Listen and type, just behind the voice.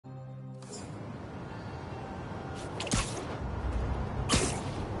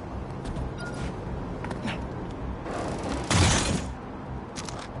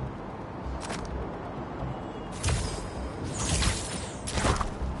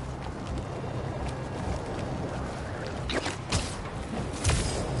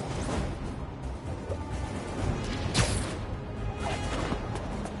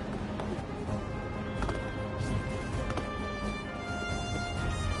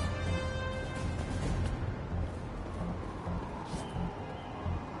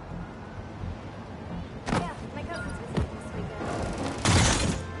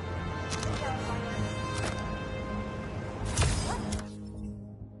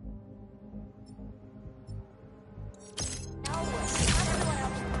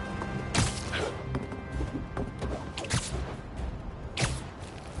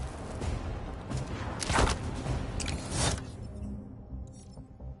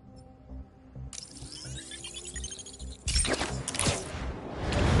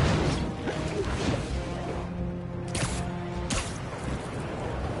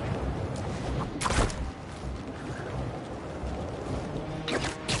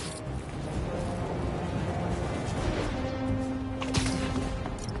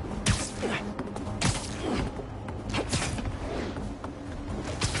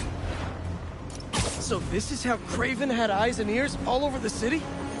This is how Craven had eyes and ears all over the city?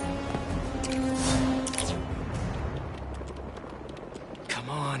 Come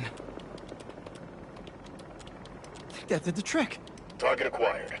on. I think that did the trick. Target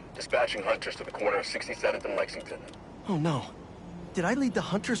acquired. Dispatching hunters to the corner of 67th and Lexington. Oh no. Did I lead the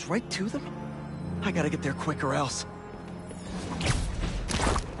hunters right to them? I gotta get there quick or else.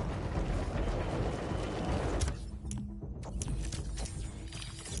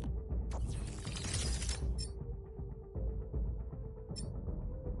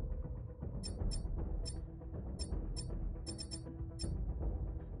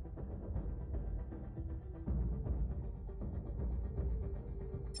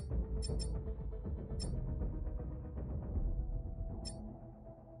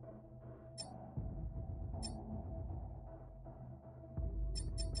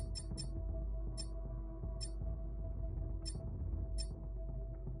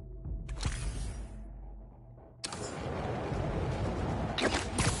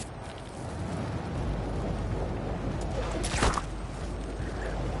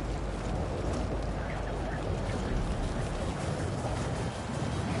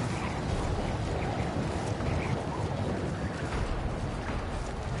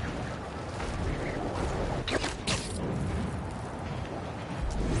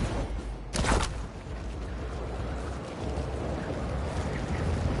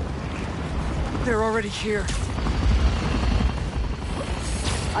 They're already here.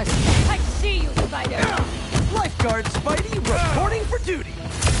 I see you, Spider! Lifeguard Spidey reporting for duty!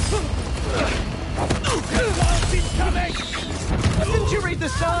 Keep coming! Didn't you read the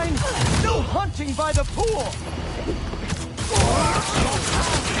sign? No hunting by the pool!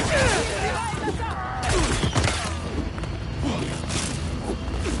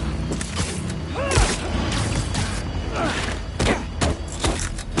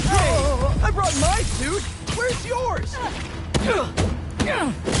 Hey, I brought my suit! Where's yours?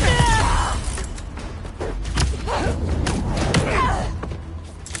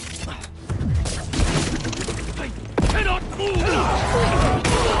 Cannot move!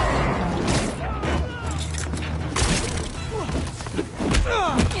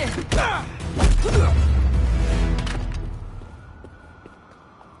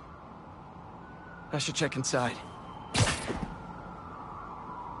 I should check inside.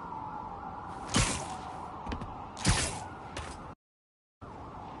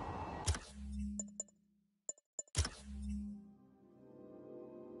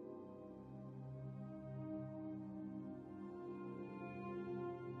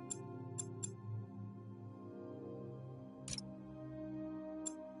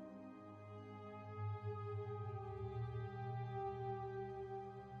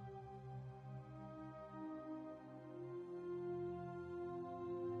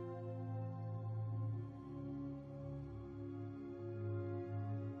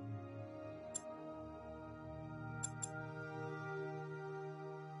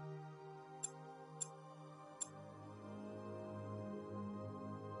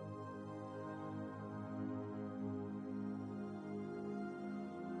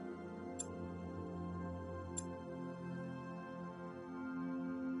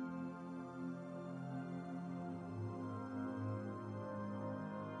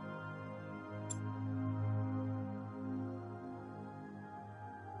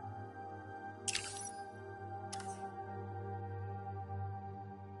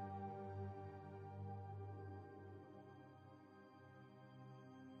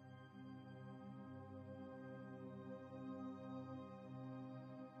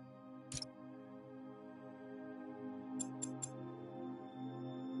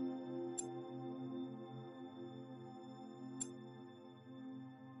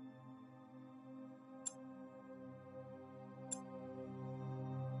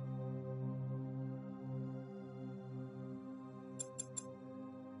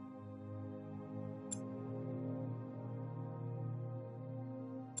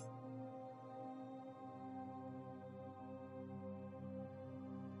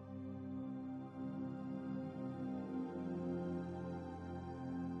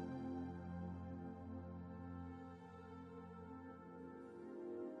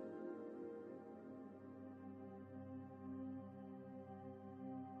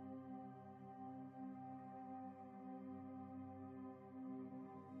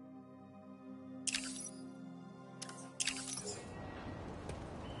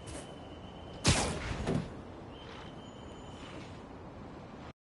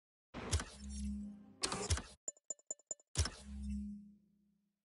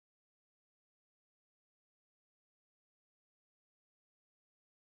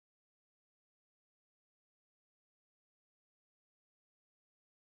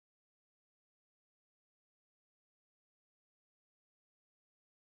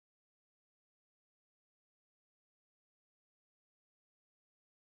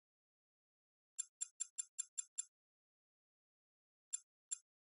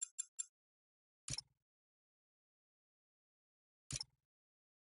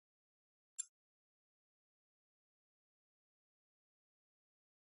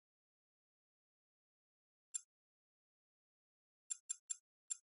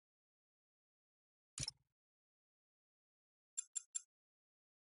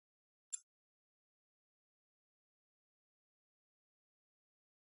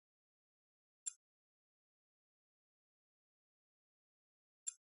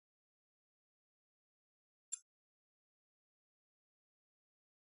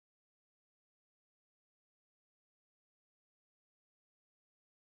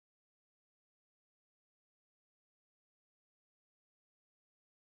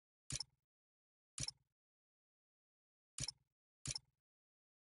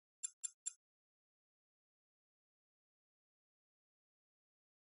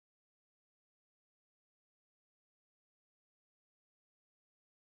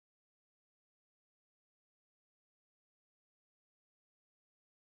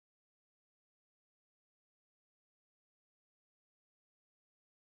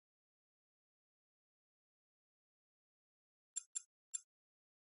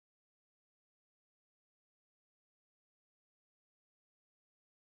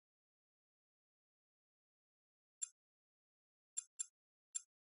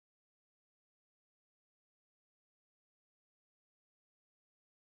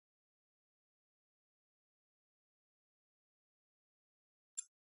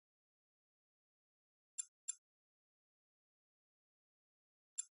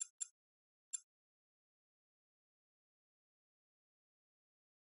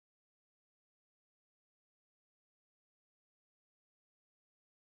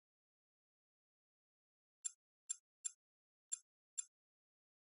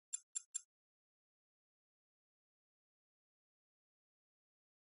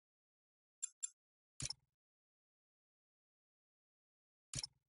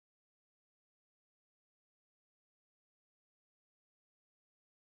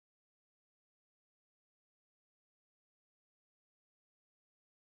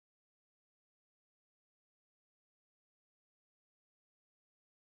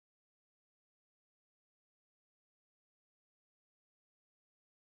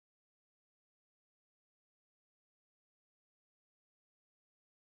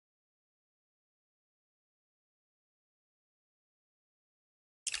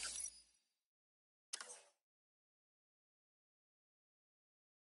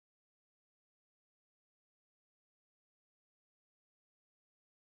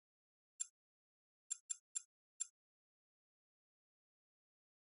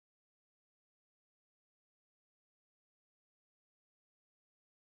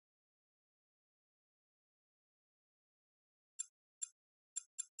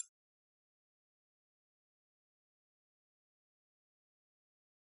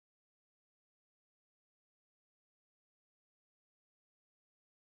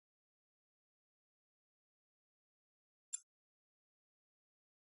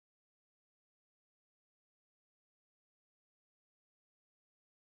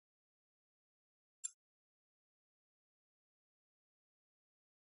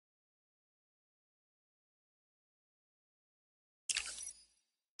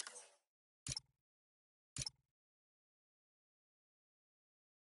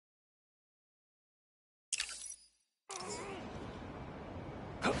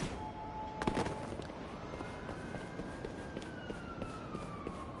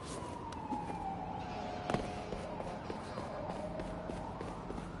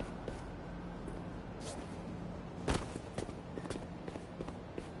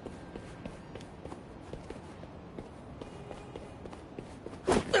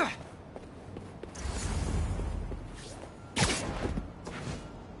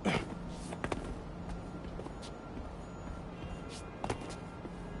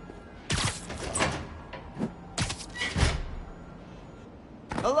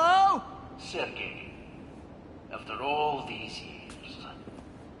 Sergei, after all these years,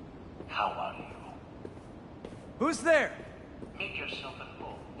 how are you? Who's there? Make yourself at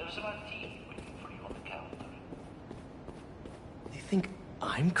home. There's a martini waiting for you on the counter. They think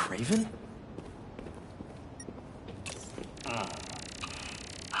I'm Craven?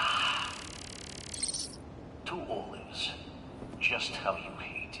 Two olives. Just how you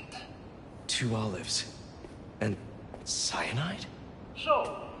hate it. 2 olives. And cyanide?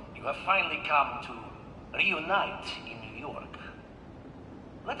 So, you have finally come to reunite in New York.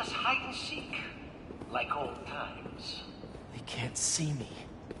 Let us hide and seek, like old times. They can't see me.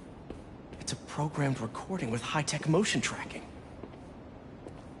 It's a programmed recording with high-tech motion tracking.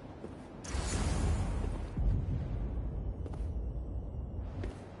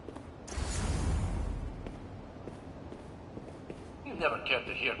 You never cared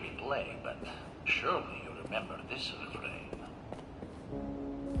to hear me play, but surely you remember this refrain.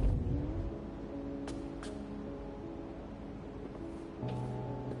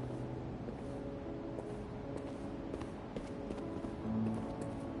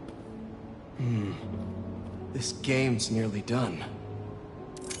 This game's nearly done.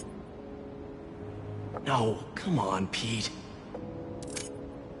 No, come on, Pete.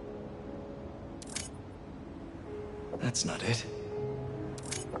 That's not it.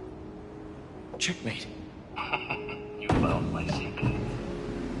 Checkmate. You found my secret.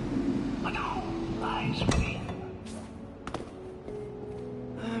 But who lies within?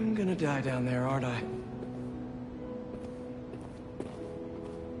 I'm gonna die down there, aren't I?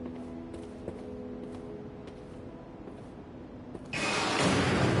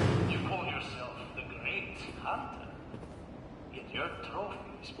 You call yourself the Great Hunter, yet your trophy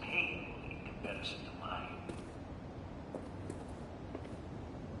is pale in comparison to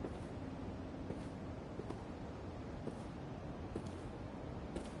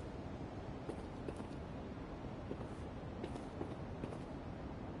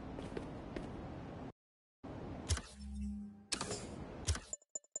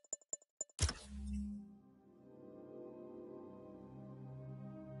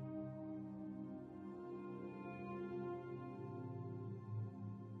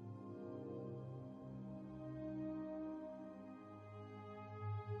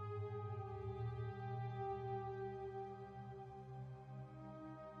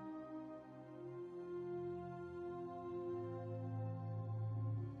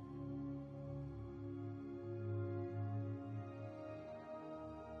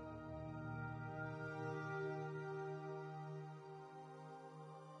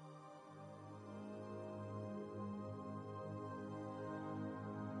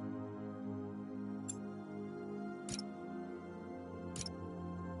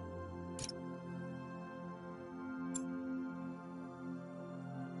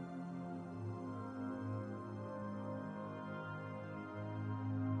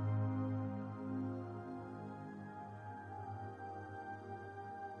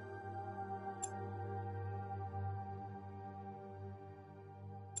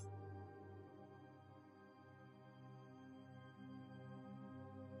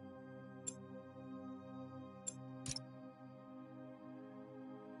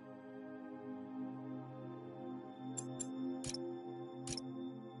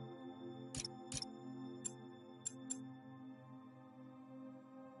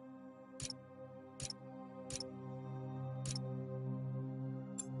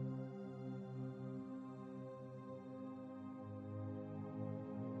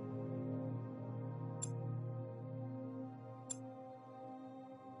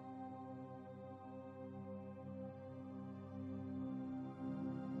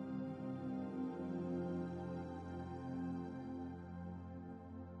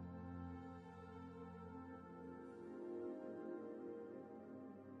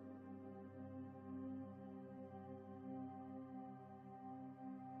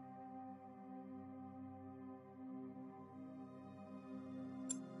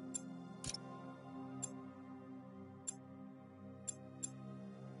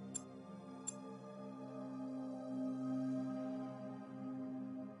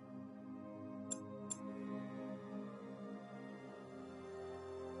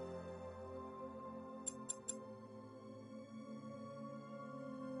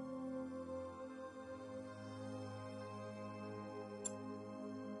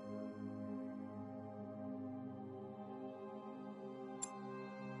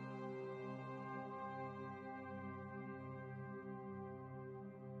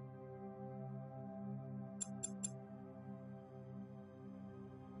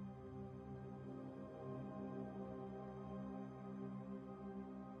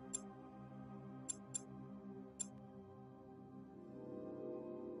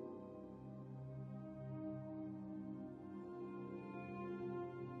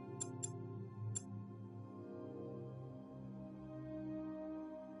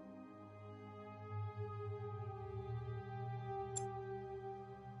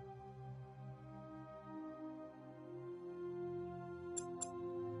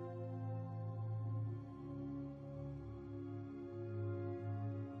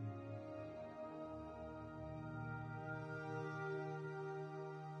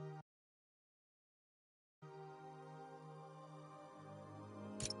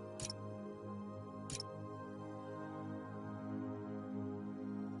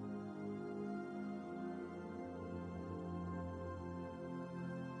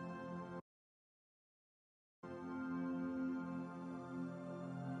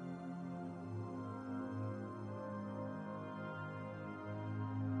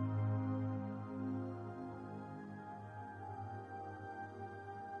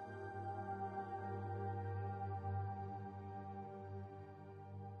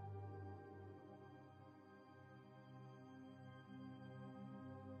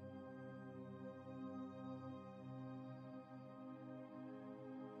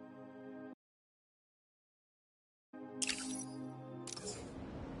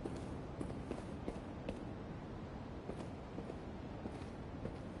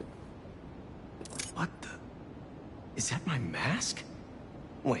What the... Is that my mask?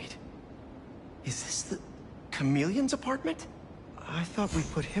 Wait. Is this the... Chameleon's apartment? I thought we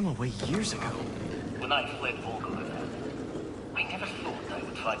put him away years ago. When I fled Volgograd, I never thought I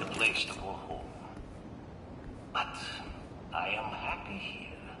would find a place to call home. But I am happy here.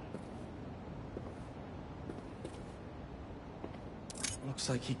 Looks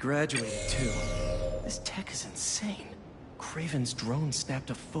like he graduated too. This tech is insane. Craven's drone snapped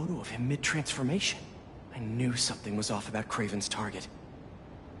a photo of him mid-transformation. I knew something was off about Craven's target.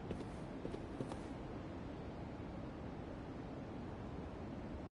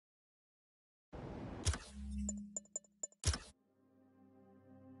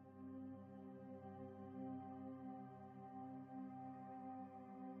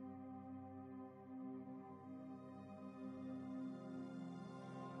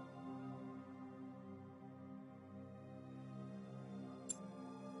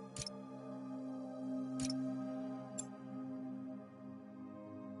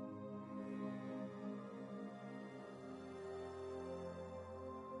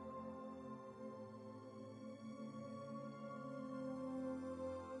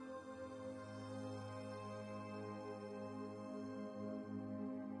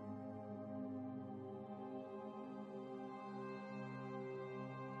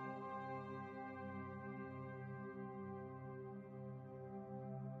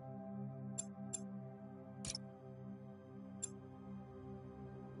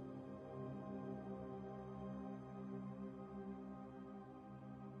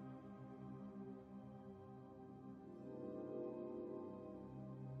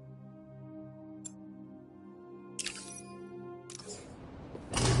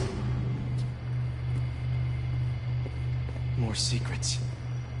 More secrets.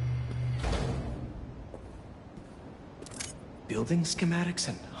 Building schematics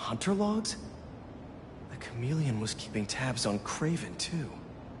and hunter logs? The chameleon was keeping tabs on Craven, too.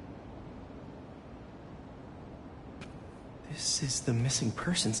 This is the missing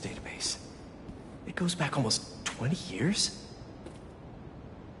persons database. It goes back almost 20 years?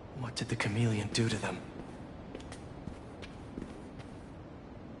 What did the chameleon do to them?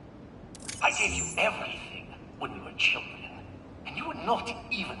 I gave you everything when we were children. And you would not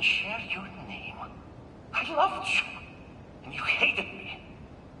even share your name. I loved you, and you hated me.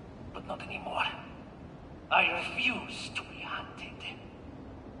 But not anymore. I refuse to be hunted.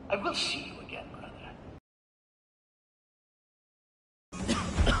 I will see you again, brother.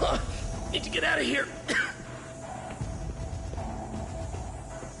 Need to get out of here.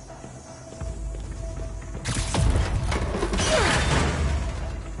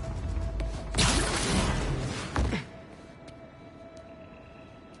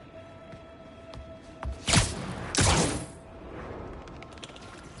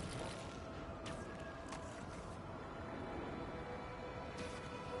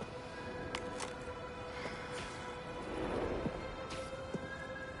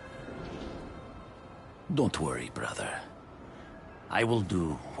 Don't worry, brother. I will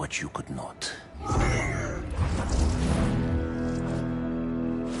do what you could not.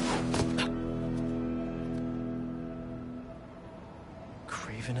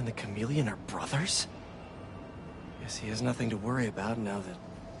 Craven and the chameleon are brothers? Guess he has nothing to worry about now that...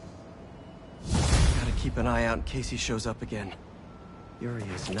 Gotta keep an eye out in case he shows up again. Yuri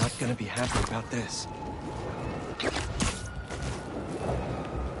is not gonna be happy about this.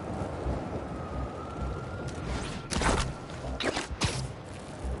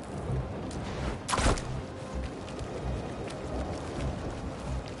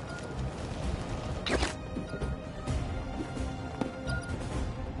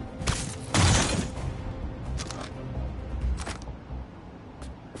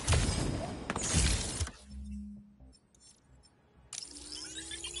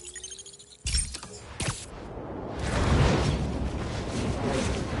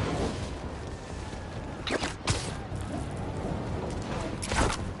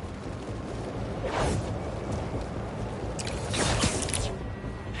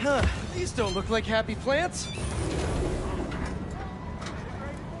 Huh, these don't look like happy plants.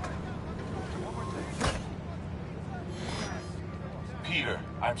 Peter,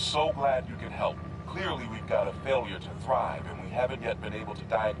 I'm so glad you can help. Clearly we've got a failure to thrive, and we haven't yet been able to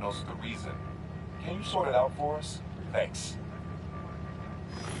diagnose the reason. Can you sort it out for us? Thanks.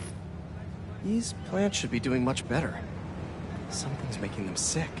 These plants should be doing much better. Something's making them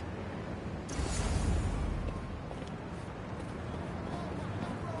sick.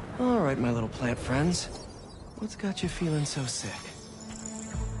 All right, my little plant friends. What's got you feeling so sick?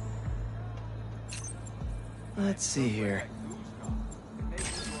 Let's see here.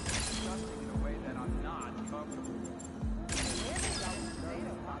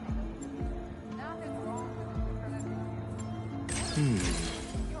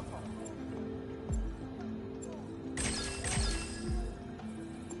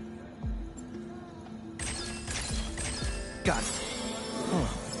 Got it. Huh.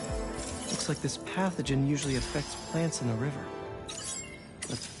 Looks like this pathogen usually affects plants in the river.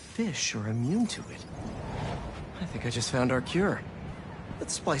 But fish are immune to it. I think I just found our cure.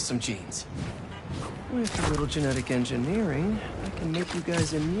 Let's splice some genes. With a little genetic engineering, I can make you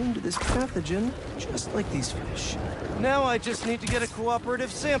guys immune to this pathogen, just like these fish. Now I just need to get a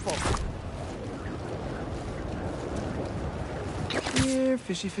cooperative sample. Here,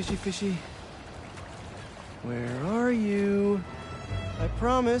 fishy, fishy, fishy. Where are you? I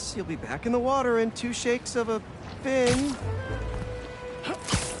promise you'll be back in the water in 2 shakes of a fin.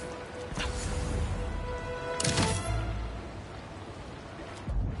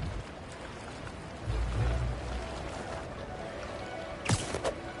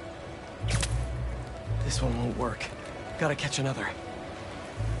 This one won't work. Gotta catch another.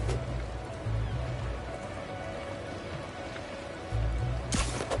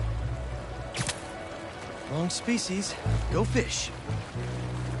 Wrong species. Go fish.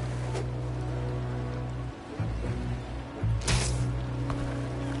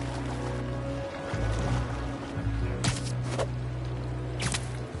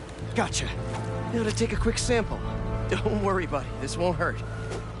 Gotcha. Now to take a quick sample. Don't worry, buddy. This won't hurt.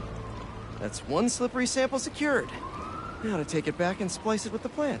 That's 1 slippery sample secured. Now to take it back and splice it with the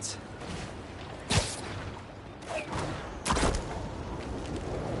plants.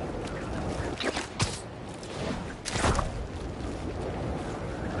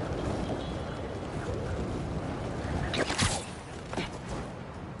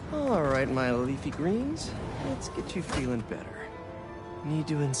 All right, my leafy greens. Let's get you feeling better. Need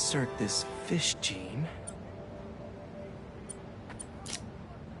to insert this fish gene.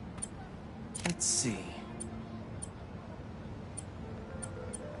 Let's see.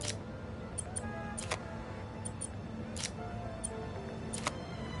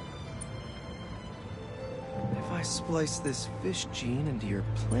 If I splice this fish gene into your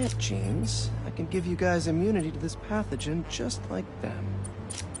plant genes, I can give you guys immunity to this pathogen just like them.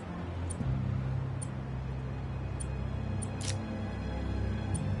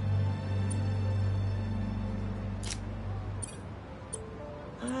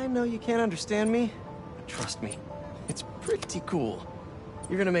 I know you can't understand me, but trust me, it's pretty cool.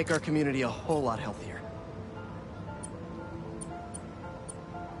 You're gonna make our community a whole lot healthier.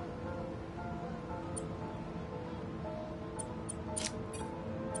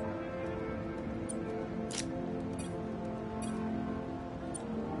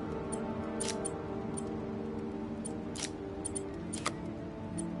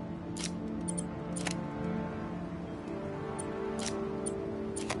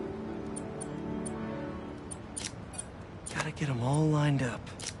 Gotta get them all lined up.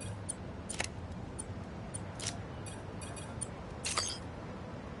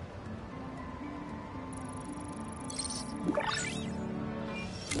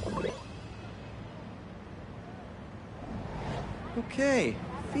 Okay,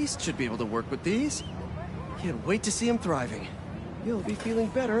 Feast should be able to work with these. Can't wait to see him thriving. You'll be feeling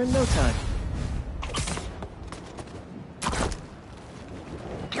better in no time.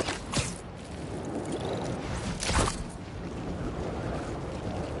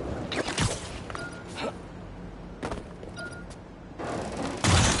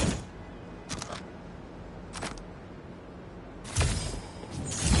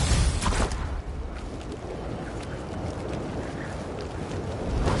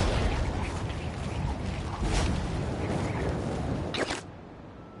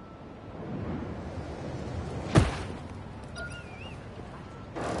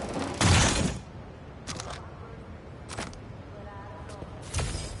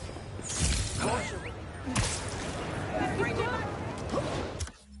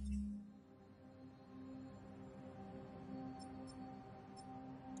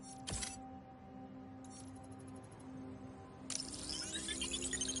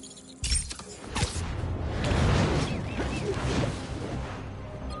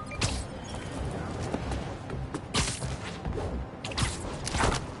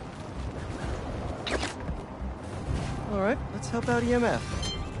 Alright, let's help out EMF.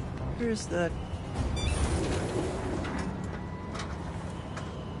 Here's that.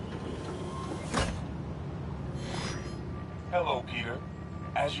 Hello, Peter.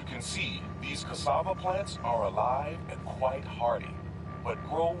 As you can see, these cassava plants are alive and quite hardy, but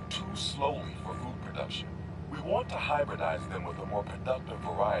grow too slowly for food production. We want to hybridize them with a more productive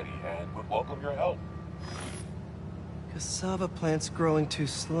variety and would welcome your help. Cassava plants growing too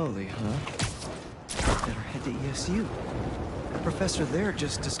slowly, huh? Better head to ESU. The professor there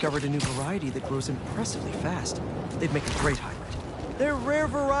just discovered a new variety that grows impressively fast. They'd make a great hybrid. Their rare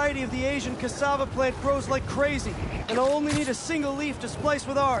variety of the Asian cassava plant grows like crazy, and I'll only need a single leaf to splice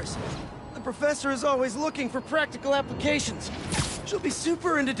with ours. The professor is always looking for practical applications. She'll be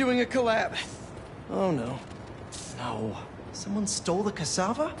super into doing a collab. Oh no. No. Someone stole the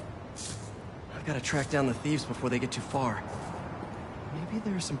cassava? I've got to track down the thieves before they get too far. Maybe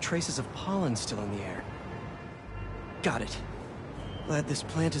there are some traces of pollen still in the air. Got it. Glad this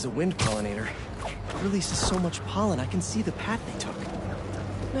plant is a wind pollinator. It releases so much pollen, I can see the path they took.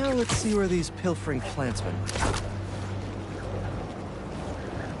 Now let's see where these pilfering plantsmen went.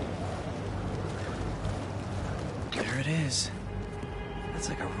 There it is. That's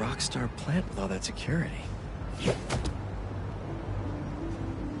like a rock star plant with all that security. So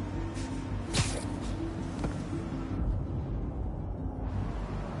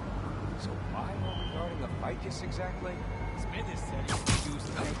why were we guarding a ficus exactly? Smithers said he was used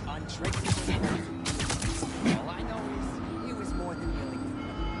to make untraceable. All I know is he was more than willing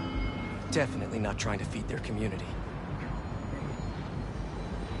to. Definitely not trying to feed their community.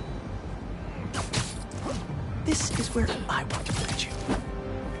 This is where I want to put you.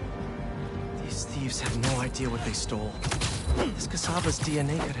 These thieves have no idea what they stole. This cassava's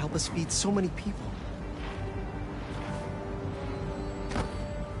DNA could help us feed so many people.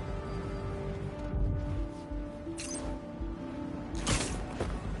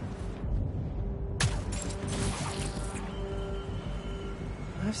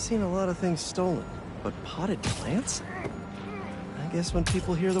 I've seen a lot of things stolen, but potted plants? I guess when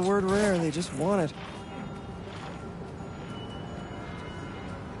people hear the word rare, they just want it.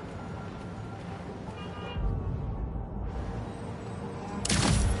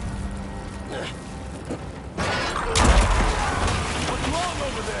 What's wrong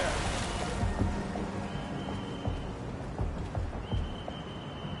over there?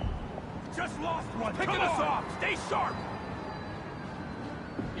 Just lost one. Picking us off. Stay sharp.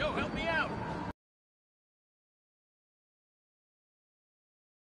 Yo, help me out.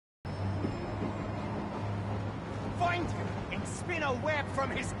 Find him and spin a web from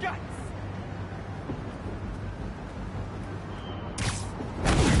his guts.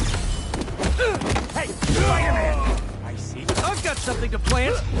 Hey, Spider-Man! I see. I've got something to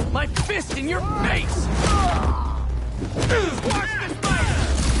plant! My fist in your face! Watch this spider!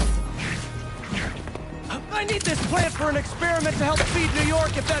 I need this plant for an experiment to help feed New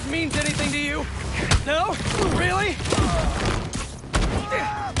York, if that means anything to you. No? Really?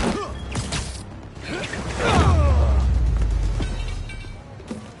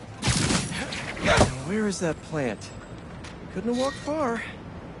 Now, where is that plant? Couldn't have walked far.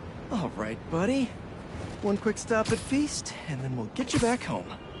 All right, buddy. One quick stop at Feast, and then we'll get you back home.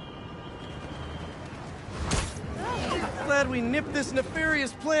 Glad we nipped this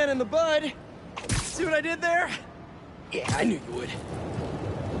nefarious plan in the bud. See what I did there? Yeah, I knew you would.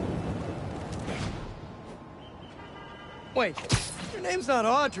 Wait, your name's not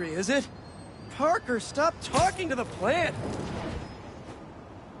Audrey, is it? Parker, stop talking to the plant!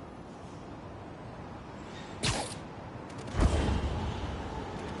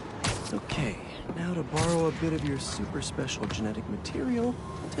 Okay, now to borrow a bit of your super special genetic material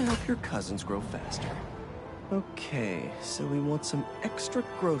to help your cousins grow faster. Okay, so we want some extra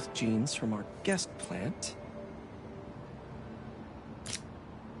growth genes from our guest plant.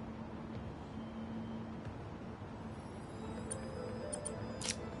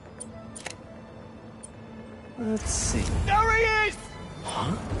 Let's see. There he is!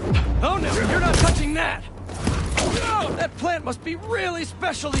 Huh? Oh no, you're not touching that! No, that plant must be really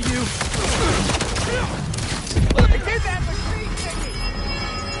special to you! I did that for speed thinking!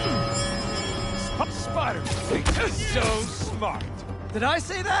 Spider-Man is so smart. Did I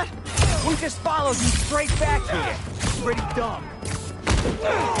say that? We just followed you straight back here. Pretty dumb.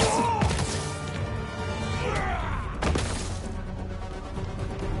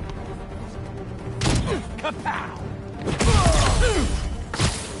 Kapow!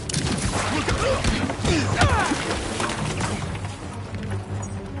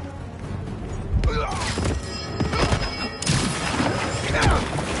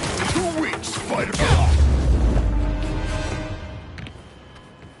 Too weak, Spider-Man!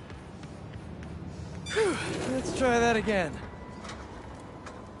 Let's try that again.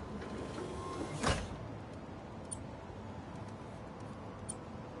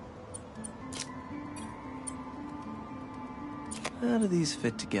 How do these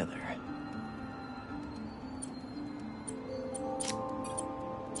fit together?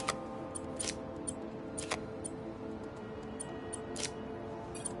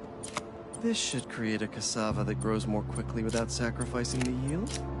 This should create a cassava that grows more quickly without sacrificing the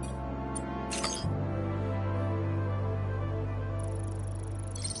yield.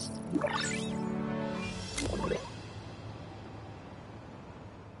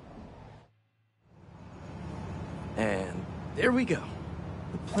 And there we go.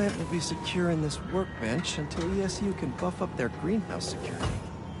 The plant will be secure in this workbench until ESU can buff up their greenhouse security.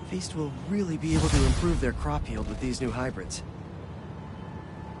 Feast will really be able to improve their crop yield with these new hybrids.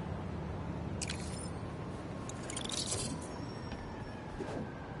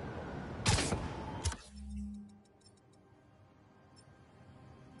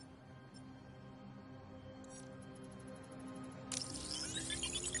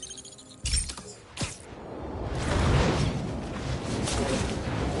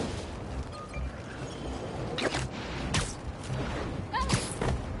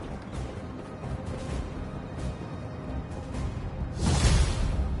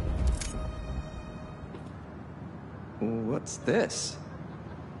 What's this?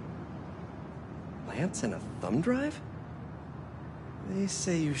 Lance and a thumb drive? They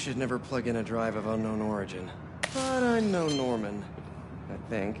say you should never plug in a drive of unknown origin. But I know Norman, I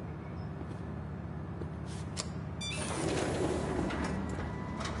think.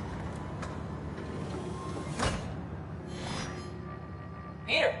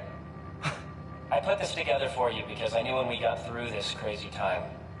 Peter! I put this together for you because I knew when we got through this crazy time,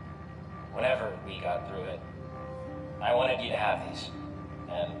 whenever we got through it, I wanted you to have these.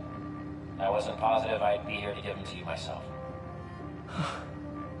 And I wasn't positive I'd be here to give them to you myself.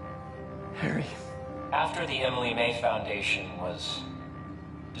 Harry. After the Emily May Foundation was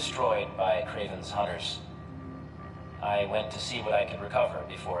destroyed by Craven's hunters, I went to see what I could recover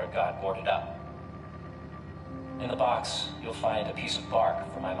before it got boarded up. In the box, you'll find a piece of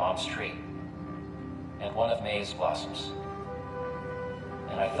bark from my mom's tree, and one of May's blossoms.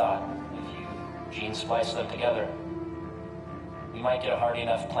 And I thought, if you gene splice them together, we might get a hardy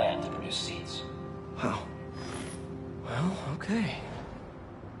enough plant to produce seeds. Wow. Well, okay.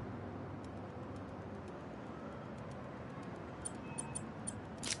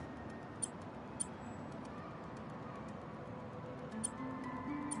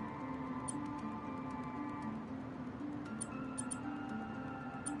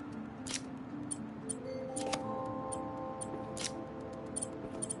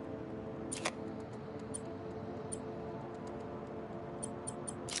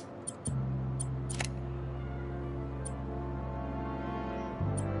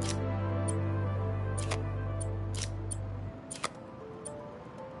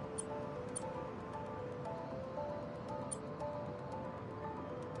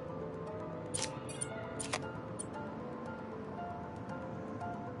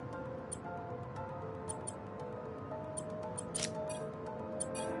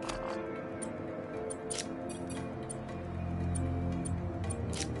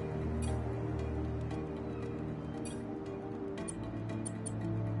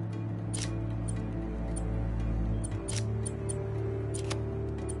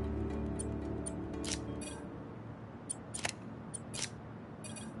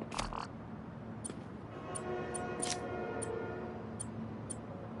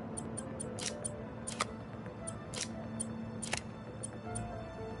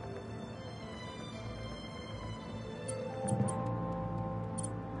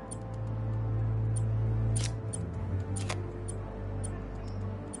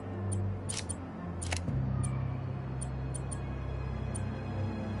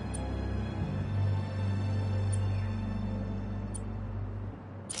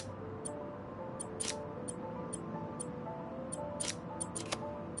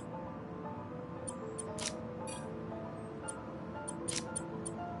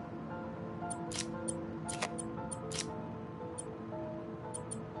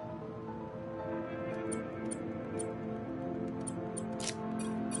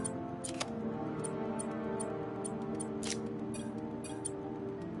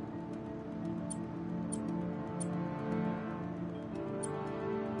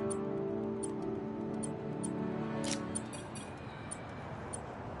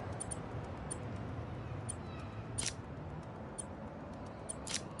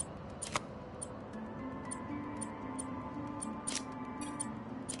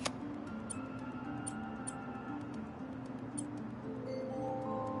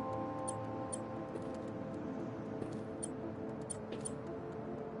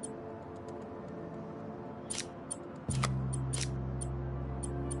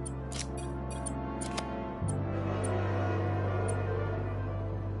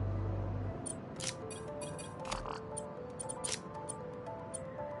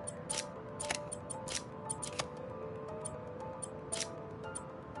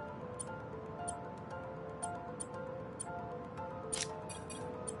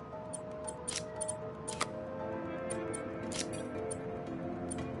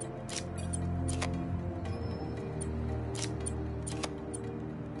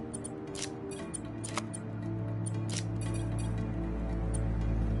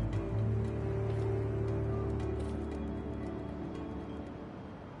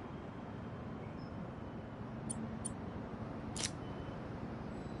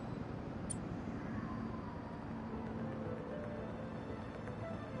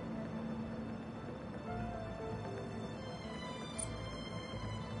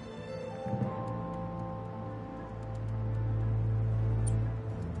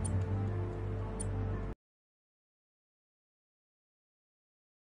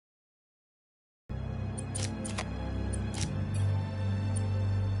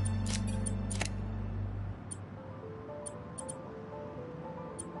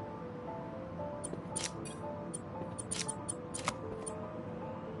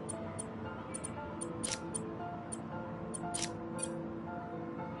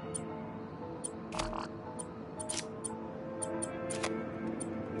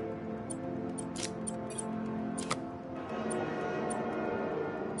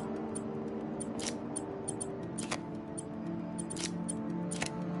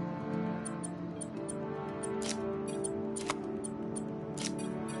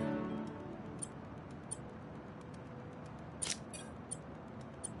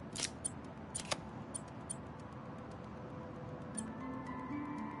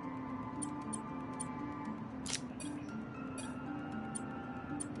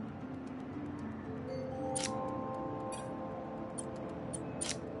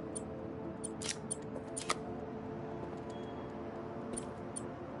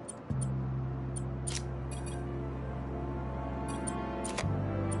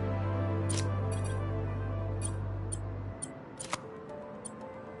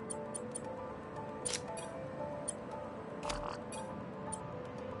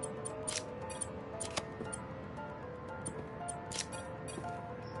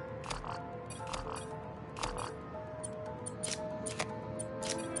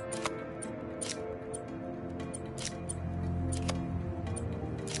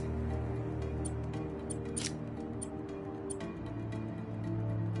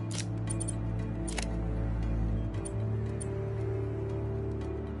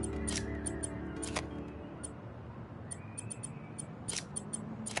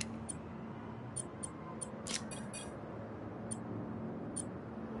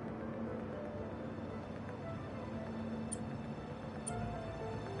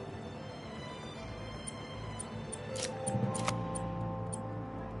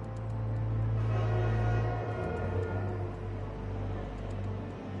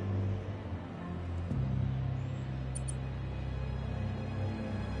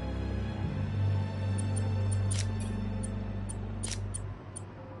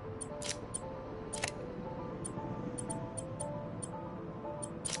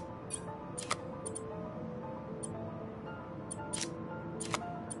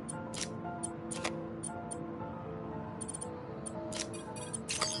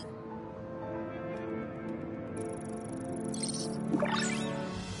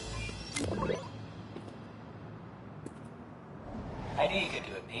 I knew you could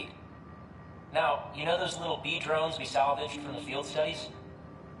do it, Pete. Now, you know those little bee drones we salvaged from the field studies?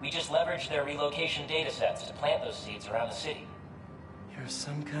 We just leveraged their relocation data sets to plant those seeds around the city. You're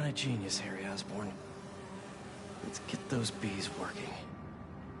some kind of genius, Harry Osborn. Let's get those bees working.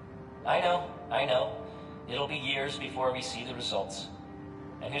 I know. It'll be years before we see the results.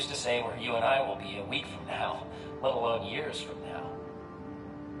 And who's to say where you and I will be a week from now, let alone years from now?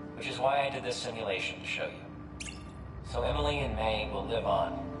 Which is why I did this simulation to show you. So Emily and May will live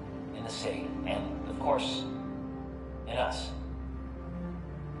on, in the city, and, of course, in us.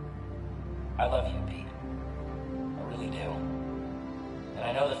 I love you, Pete. I really do. And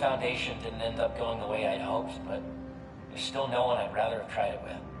I know the Foundation didn't end up going the way I'd hoped, but there's still no one I'd rather have tried it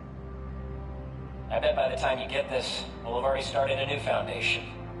with. I bet by the time you get this, we'll have already started a new Foundation.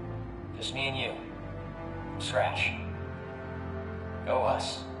 Just me and you. From scratch. Go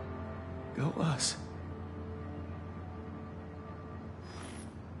us. Go us.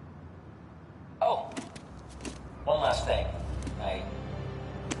 Oh, one last thing. I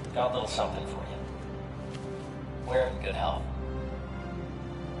got a little something for you. Wear it in good health.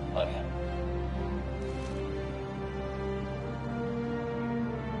 Love you.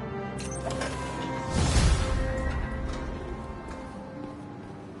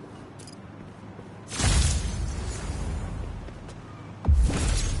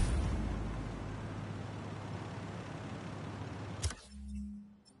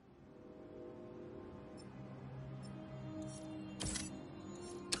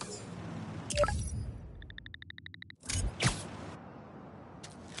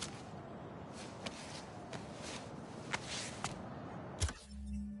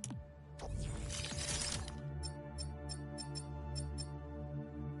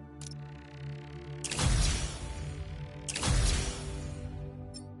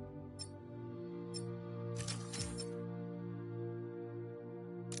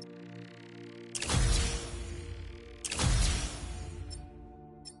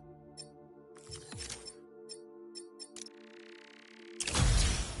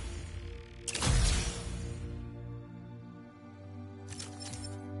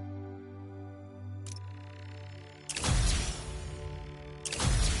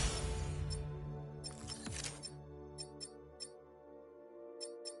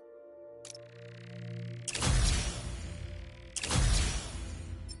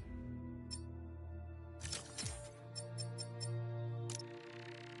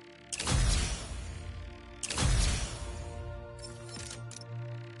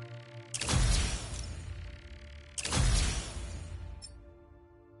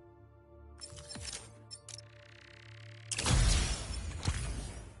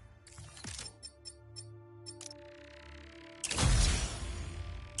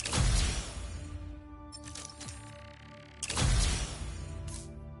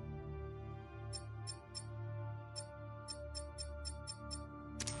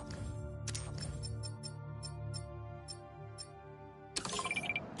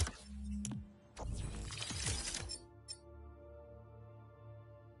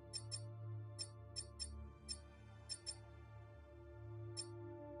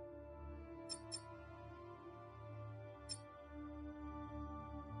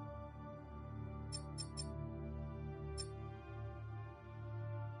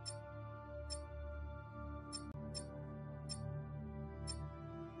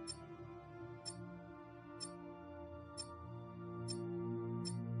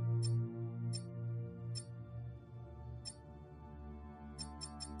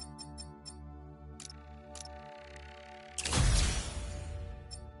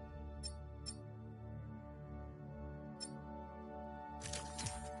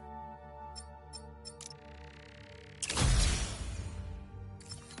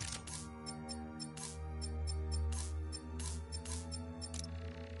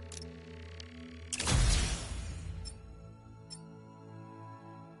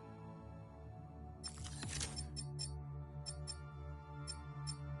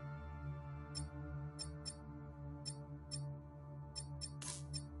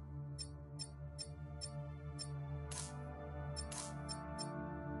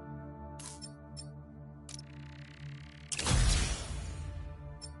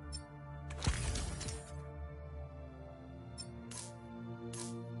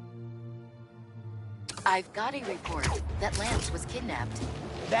 I've got a report that Lance was kidnapped.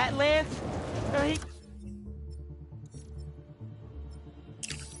 That Lance? He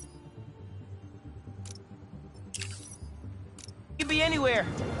could be anywhere.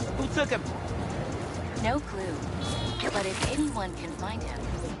 Who took him? No clue. But if anyone can find him,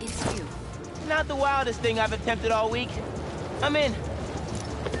 it's you. Not the wildest thing I've attempted all week. I'm in.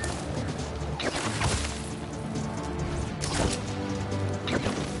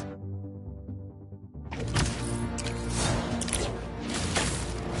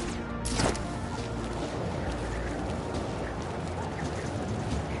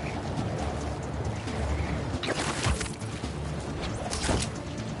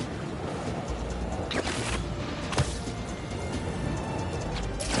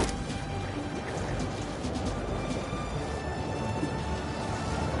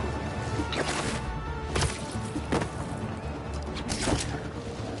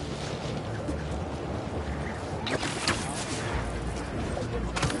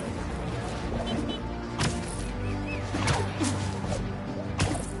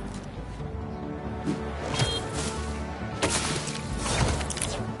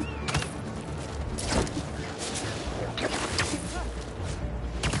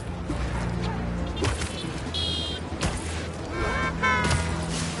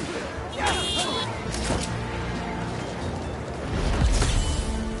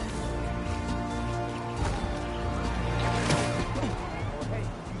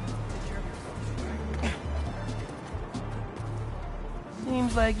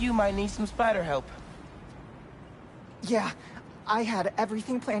 Seems like you might need some spider help. Yeah, I had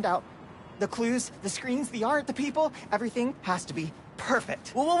everything planned out. The clues, the screens, the art, the people, everything has to be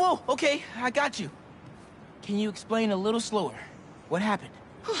perfect. Whoa, whoa, whoa! Okay, I got you. Can you explain a little slower? What happened?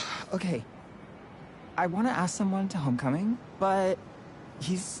 Okay. I want to ask someone to homecoming, but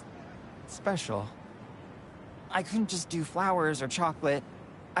he's special. I couldn't just do flowers or chocolate.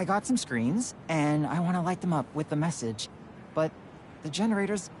 I got some screens, and I want to light them up with the message. But the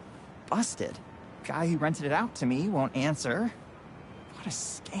generator's busted. Guy who rented it out to me won't answer. What a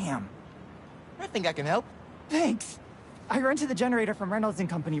scam. I think I can help. Thanks. I rented the generator from Reynolds and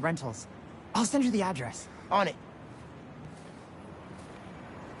Company Rentals. I'll send you the address. On it.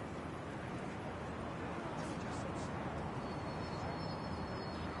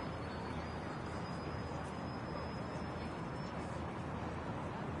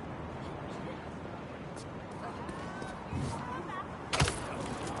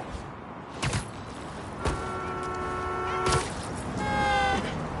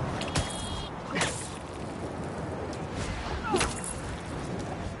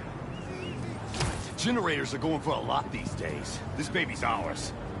 Generators are going for a lot these days. This baby's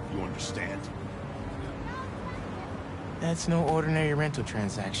ours. You understand? That's no ordinary rental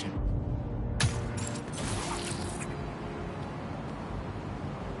transaction.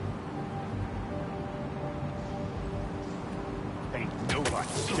 Ain't nobody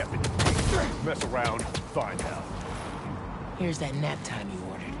stepping. Mess around, find out. Here's that nap time you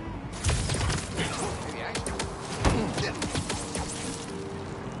ordered.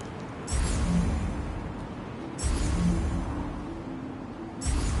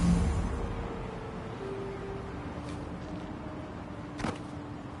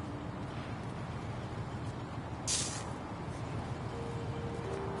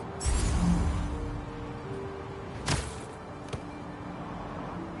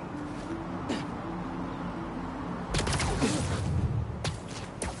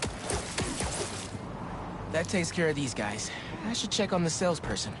 That takes care of these guys. I should check on the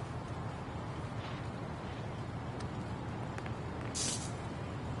salesperson.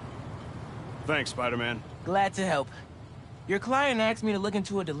 Thanks, Spider-Man. Glad to help. Your client asked me to look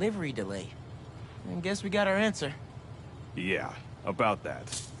into a delivery delay. I guess we got our answer. Yeah, about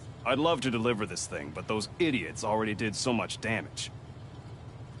that. I'd love to deliver this thing, but those idiots already did so much damage.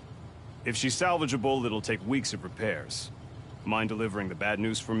 If she's salvageable, it'll take weeks of repairs. Mind delivering the bad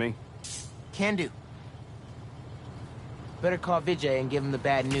news for me? Can do. Better call Vijay and give him the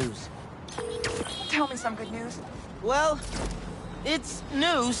bad news. Tell me some good news. Well, it's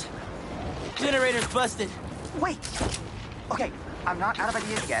news. Generator's busted. Wait! Okay, I'm not out of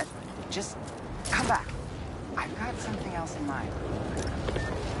ideas yet. Just come back. I've got something else in mind.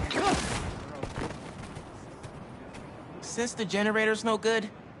 Since the generator's no good,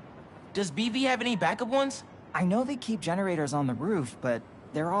 does BV have any backup ones? I know they keep generators on the roof, but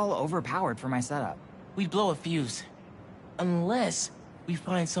they're all overpowered for my setup. We'd blow a fuse. Unless we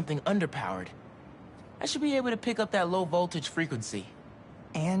find something underpowered. I should be able to pick up that low voltage frequency.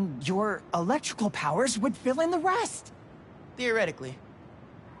 And your electrical powers would fill in the rest. Theoretically.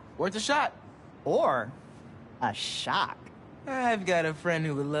 Worth a shot. Or a shock. I've got a friend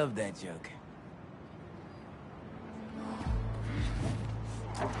who would love that joke.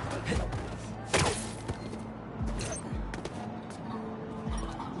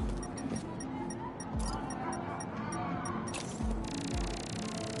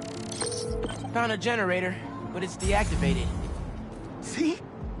 Found a generator, but it's deactivated. See?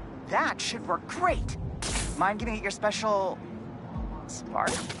 That should work great. Mind giving it your special... spark?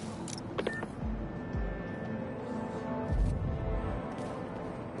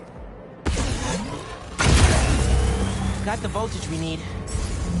 Got the voltage we need.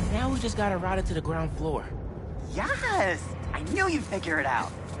 Now we just gotta route it to the ground floor. Yes! I knew you'd figure it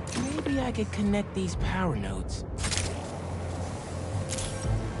out. Maybe I could connect these power nodes.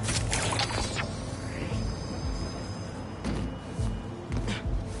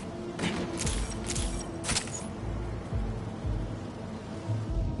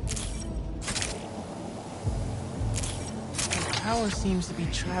 Power seems to be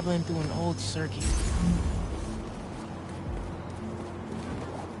traveling through an old circuit.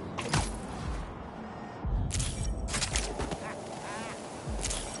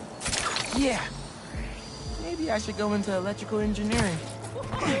 Yeah. Maybe I should go into electrical engineering.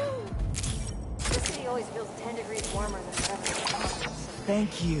 This city always feels 10 degrees warmer than the rest of the continent.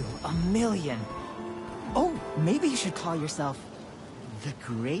 Thank you. A million. Oh, maybe you should call yourself the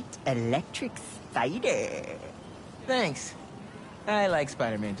Great Electric Spider. Thanks. I like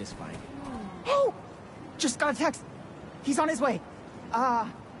Spider-Man just fine. Oh! Just got a text. He's on his way.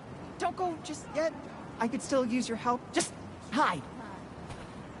 Don't go just yet. I could still use your help. Just hide.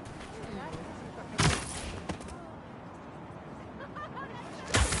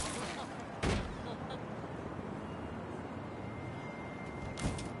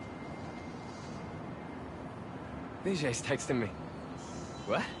 Vijay's texting me.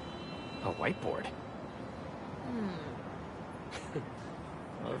 What? A whiteboard?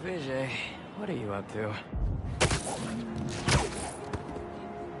 Oh, Vijay, what are you up to?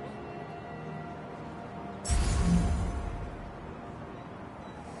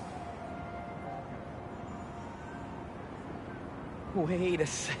 Wait a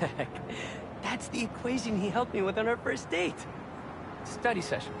sec. That's the equation he helped me with on our first date. Study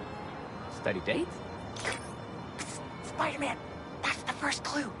session. Study date? Spider-Man, that's the first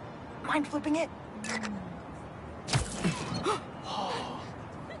clue. Mind flipping it?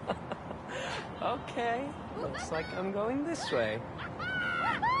 Okay, looks like I'm going this way.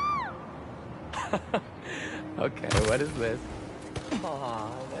 Okay, what is this? Aw,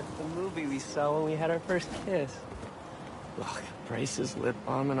 that's the movie we saw when we had our first kiss. Look, braces, lip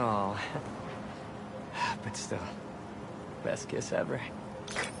balm, and all. But still, best kiss ever.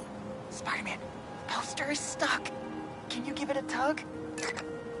 Spider-Man, poster is stuck. Can you give it a tug?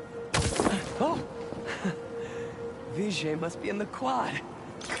 Oh! Vijay must be in the quad.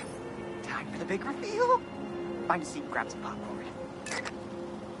 Time for the big reveal. Find a seat, grab some popcorn.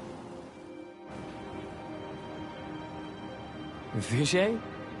 Vijay?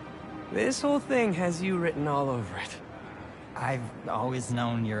 This whole thing has you written all over it. I've always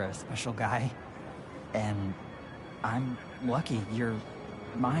known you're a special guy. And I'm lucky you're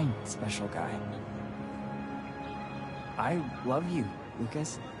my special guy. I love you,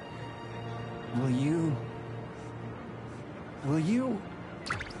 Lucas. Will you...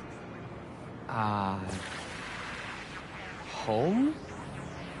 Home?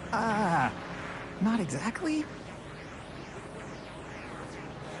 Not exactly.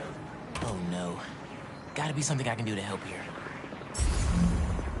 Oh no. Gotta be something I can do to help here.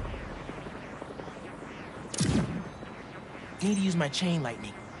 Need to use my chain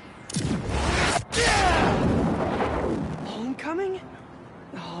lightning. Homecoming?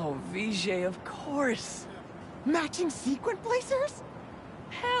 Oh, Vijay, of course. Matching sequin placers?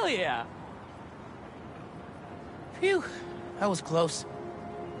 Hell yeah. Phew, that was close.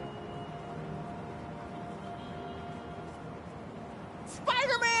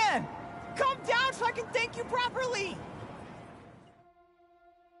 Spider-Man! Come down so I can thank you properly!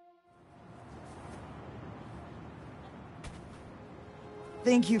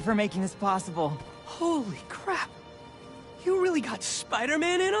 Thank you for making this possible. Holy crap. You really got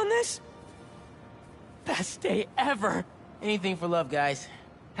Spider-Man in on this? Best day ever. Anything for love, guys.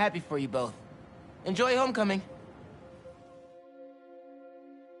 Happy for you both. Enjoy homecoming.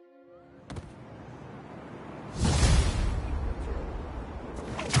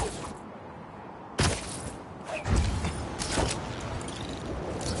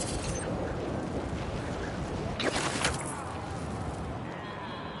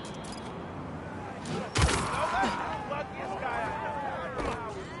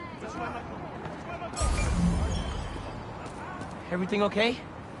 Everything okay?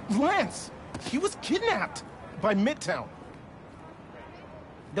 Lance! He was kidnapped by Midtown.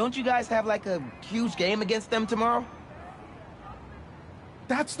 Don't you guys have like a huge game against them tomorrow?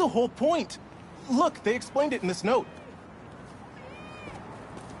 That's the whole point. Look, they explained it in this note.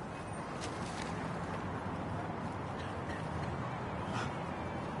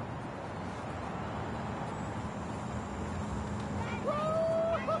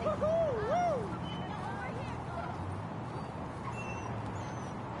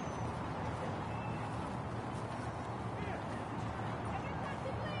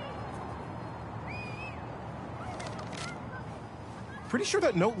 Pretty sure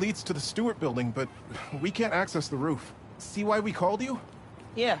that note leads to the Stewart building, but we can't access the roof. See why we called you?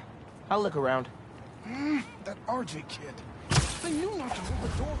 Yeah, I'll look around. That RJ kid. I knew not to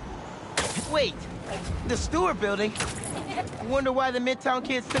hold the door. Wait, the Stewart building? Wonder why the Midtown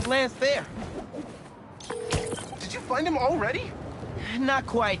kids took Lance there. Did you find him already? Not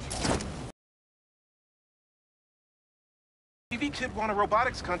quite. TV kid won a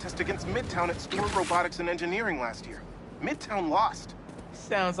robotics contest against Midtown at Stewart Robotics and Engineering last year. Midtown lost.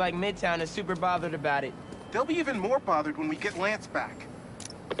 Sounds like Midtown is super bothered about it. They'll be even more bothered when we get Lance back.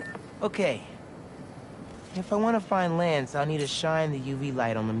 Okay. If I want to find Lance, I'll need to shine the UV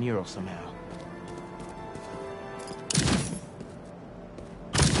light on the mural somehow.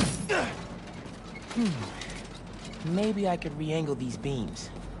 Maybe I could re-angle these beams.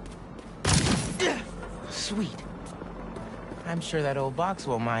 Sweet. I'm sure that old box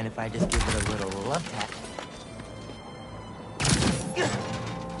won't mind if I just give it a little love tap.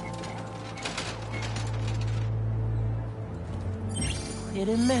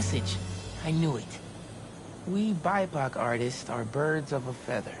 Hidden message. I knew it. We BIPOC artists are birds of a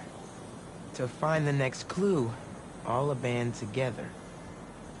feather. To find the next clue, all a band together.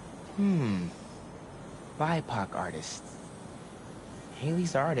 BIPOC artists.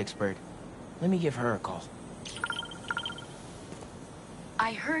 Haley's art expert. Let me give her a call.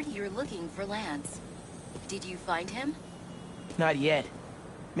 I heard you're looking for Lance. Did you find him? Not yet.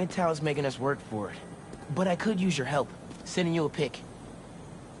 Midtown's making us work for it. But I could use your help. Sending you a pic.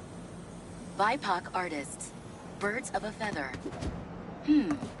 BIPOC artists. Birds of a feather.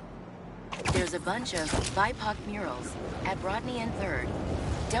 There's a bunch of BIPOC murals at Rodney and 3rd.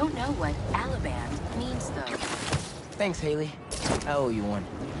 Don't know what Alaband means, though. Thanks, Haley. I owe you one.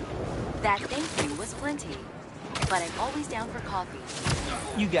 That thank you was plenty. But I'm always down for coffee.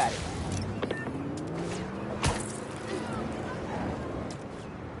 You got it.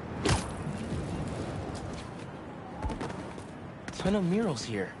 Ton of murals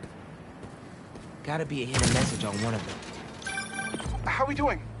here. Gotta be a hidden message on one of them. How are we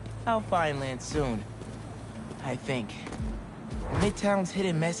doing? I'll find Lance soon. I think. Midtown's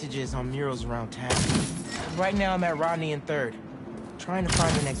hidden messages on murals around town. Right now I'm at Rodney and 3rd, trying to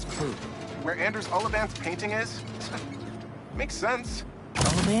find the next clue. Where Anders Ollivand's painting is? Makes sense.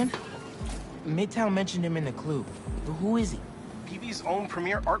 Ollivan? Midtown mentioned him in the clue. But who is he? PB's own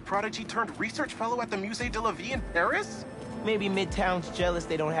premier art prodigy turned research fellow at the Musée de la Vie in Paris? Maybe Midtown's jealous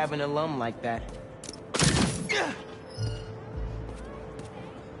they don't have an alum like that.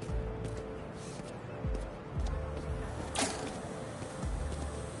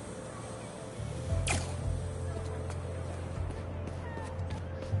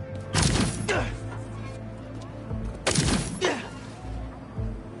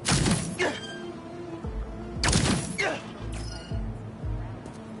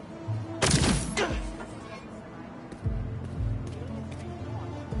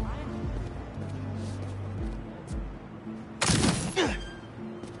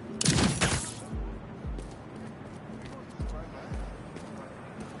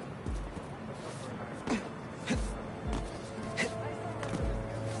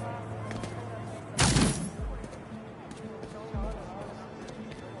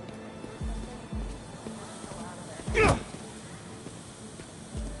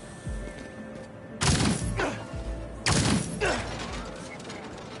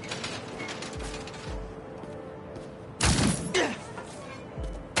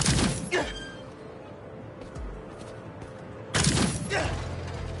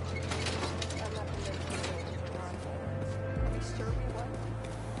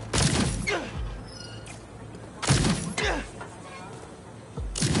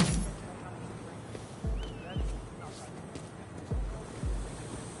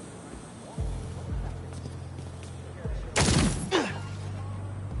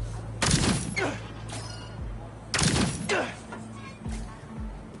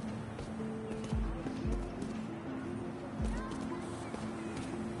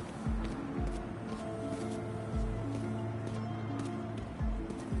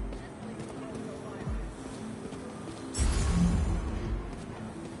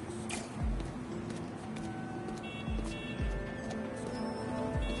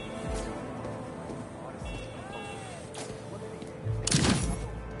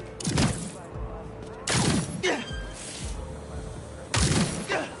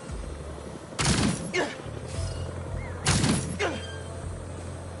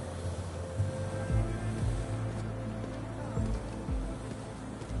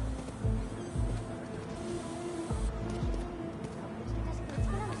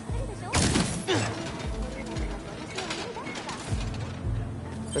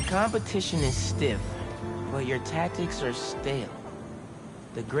 The competition is stiff, but your tactics are stale.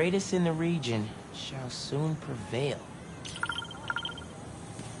 The greatest in the region shall soon prevail.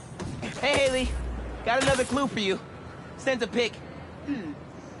 Hey, Haley! Got another clue for you. Sent a pic.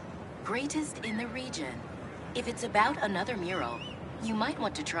 Greatest in the region. If it's about another mural, you might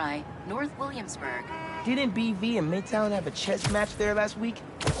want to try North Williamsburg. Didn't BV and Midtown have a chess match there last week?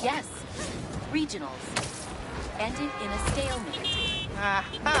 Yes. Regionals. Ended in a stalemate.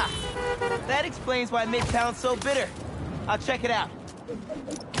 Aha! That explains why Midtown's so bitter. I'll check it out.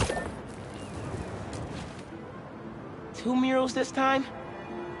 2 murals this time?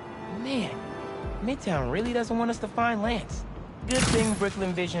 Man, Midtown really doesn't want us to find Lance. Good thing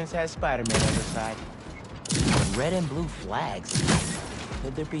Brooklyn Visions has Spider-Man on their side. Red and blue flags.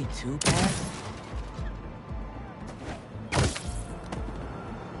 Could there be 2 paths?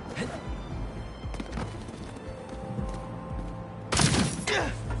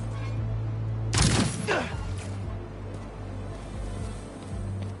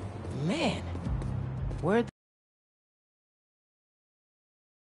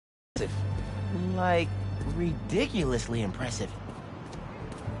 impressive. Like, ridiculously impressive.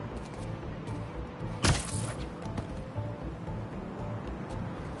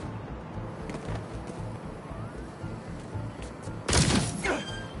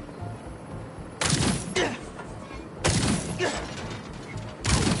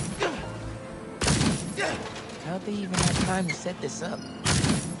 How'd they even have time to set this up?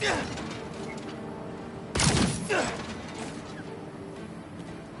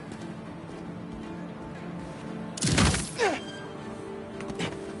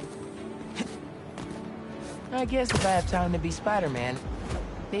 I guess if I have time to be Spider-Man,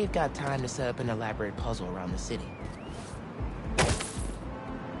 they've got time to set up an elaborate puzzle around the city.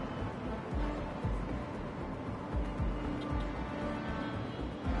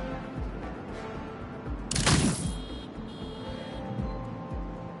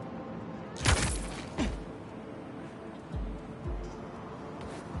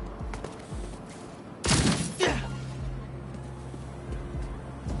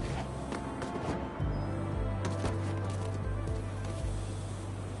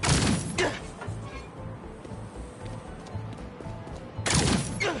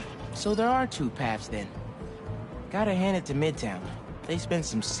 So there are two paths then. Gotta hand it to Midtown. They spent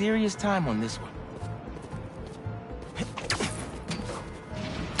some serious time on this one.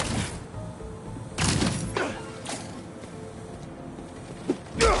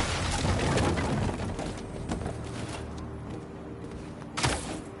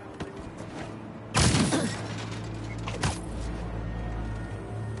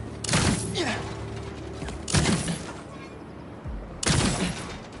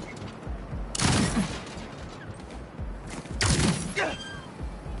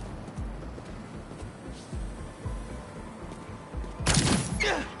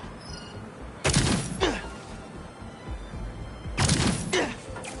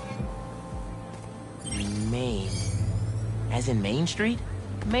 As in Main Street?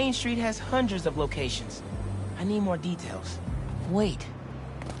 Main Street has hundreds of locations. I need more details. Wait,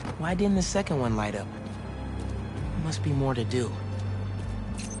 why didn't the second one light up? Must be more to do.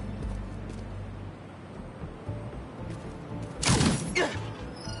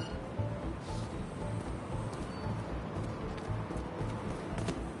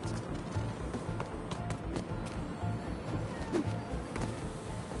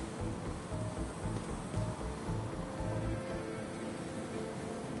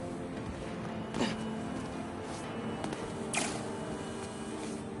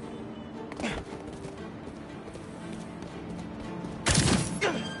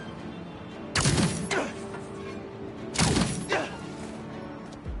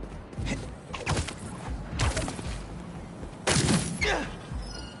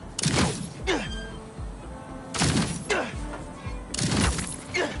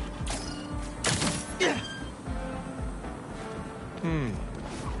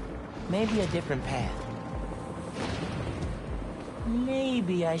 Maybe a different path.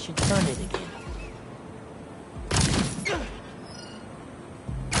 Maybe I should turn it again.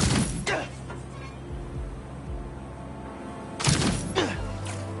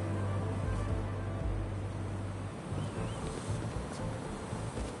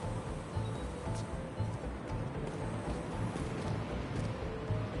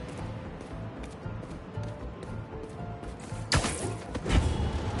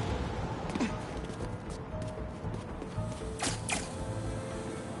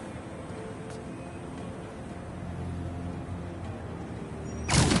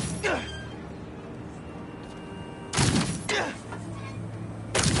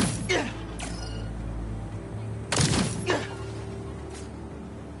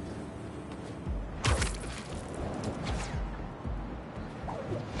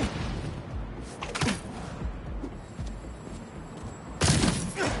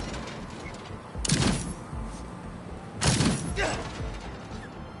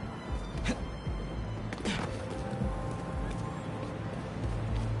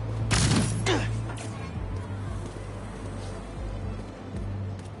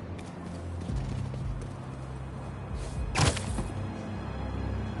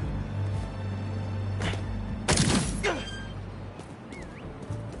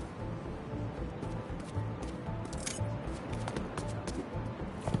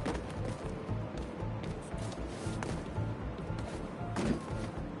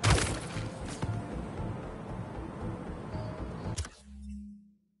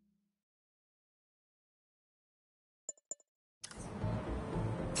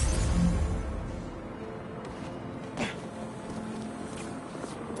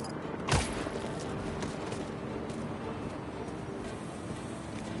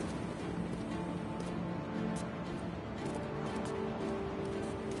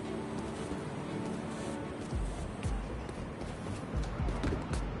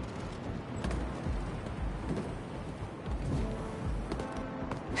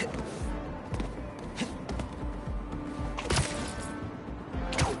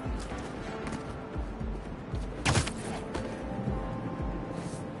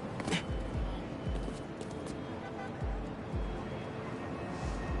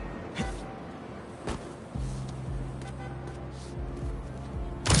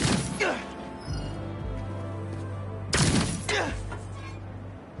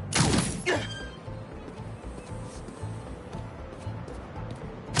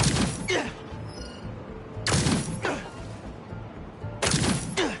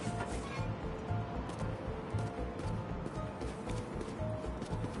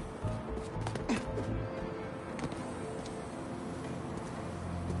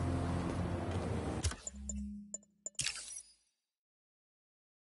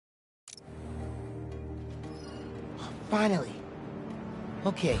 Finally.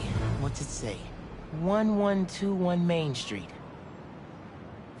 Okay, what's it say? 1121 Main Street.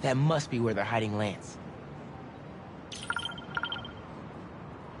 That must be where they're hiding Lance.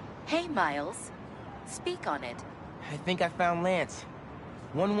 Hey, Miles. Speak on it. I think I found Lance.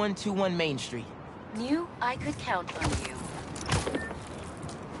 1121 Main Street. Knew I could count on you.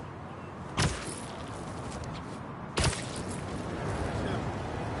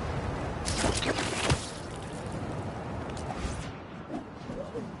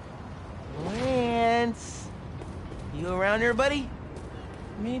 Lance! You around here, buddy?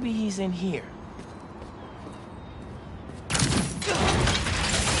 Maybe he's in here.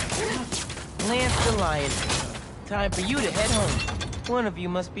 Lance the Lion. Time for you to head home. One of you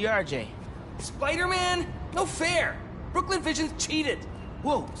must be RJ. Spider-Man? No fair! Brooklyn Vision's cheated!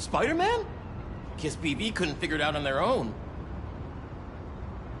 Whoa, Spider-Man? Guess BB couldn't figure it out on their own.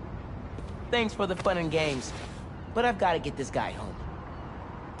 Thanks for the fun and games, but I've got to get this guy home.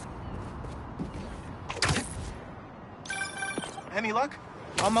 Any luck?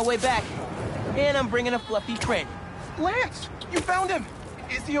 On my way back. And I'm bringing a fluffy friend. Lance! You found him!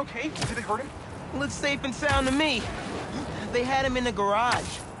 Is he okay? Did they hurt him? Looks safe and sound to me. They had him in the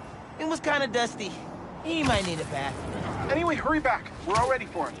garage. It was kind of dusty. He might need a bath. Anyway, hurry back. We're all ready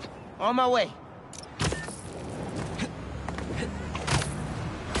for him. On my way.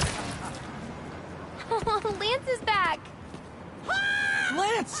 Lance is back!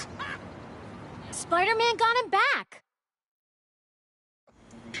 Lance! Spider-Man got him back!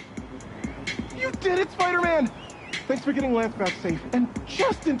 You did it, Spider-Man! Thanks for getting Lance back safe, and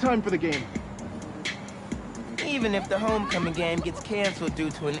just in time for the game. Even if the homecoming game gets canceled due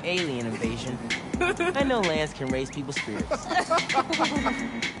to an alien invasion, I know Lance can raise people's spirits.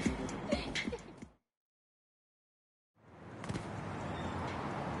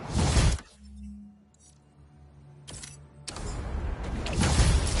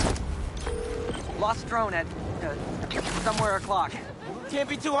 Lost drone at, somewhere o'clock. Can't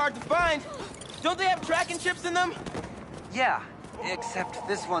be too hard to find. Don't they have tracking chips in them? Yeah, except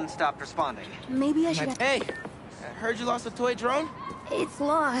this one stopped responding. Maybe I should... Hey, I heard you lost a toy drone? It's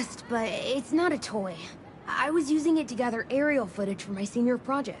lost, but it's not a toy. I was using it to gather aerial footage for my senior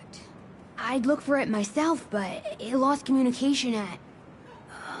project. I'd look for it myself, but it lost communication at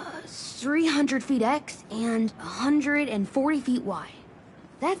 300 feet X and 140 feet Y.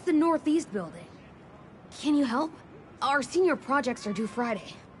 That's the northeast building. Can you help? Our senior projects are due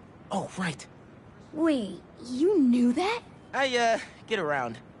Friday. Oh, right. Wait, you knew that? I, get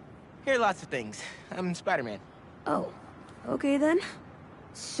around. Hear lots of things. I'm Spider-Man. Oh, okay then.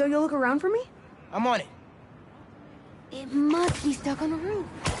 So you'll look around for me? I'm on it. It must be stuck on a roof.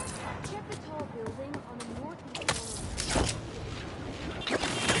 Check the tall building on the northeast corner.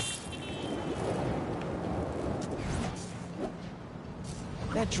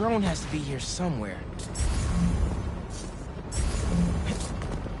 That drone has to be here somewhere.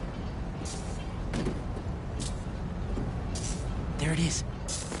 There it is.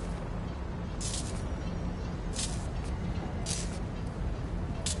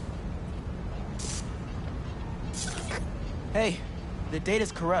 Hey, the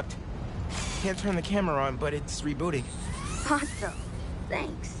data's corrupt. Can't turn the camera on, but it's rebooting. Awesome.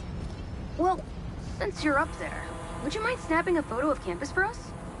 Thanks. Well, since you're up there, would you mind snapping a photo of campus for us?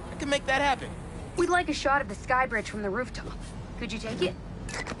 I can make that happen. We'd like a shot of the sky bridge from the rooftop. Could you take it?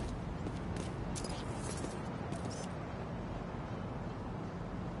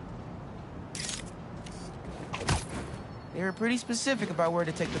 They were pretty specific about where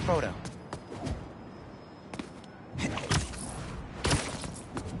to take the photo.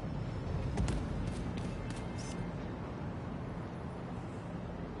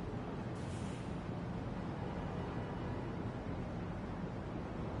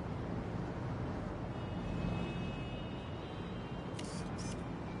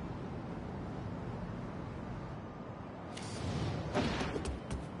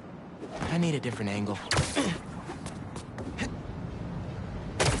 I need a different angle.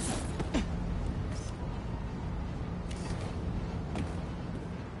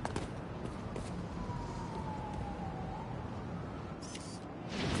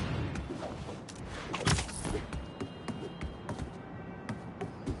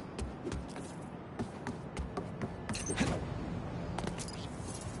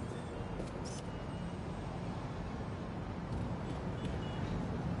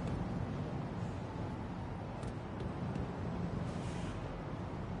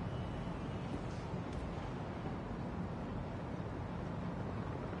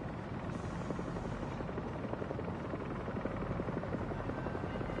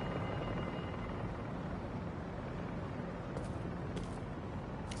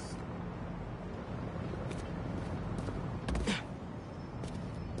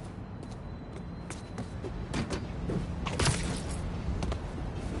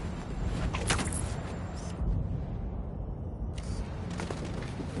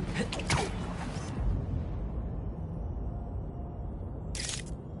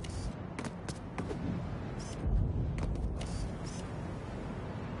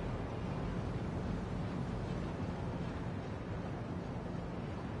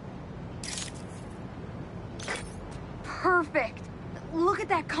 Look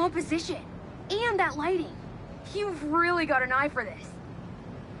at that composition. And that lighting. You've really got an eye for this.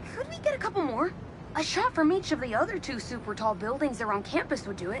 Could we get a couple more? A shot from each of the other 2 super tall buildings around campus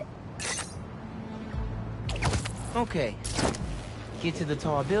would do it. Okay. Get to the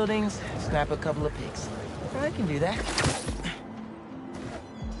tall buildings, snap a couple of pics. I can do that.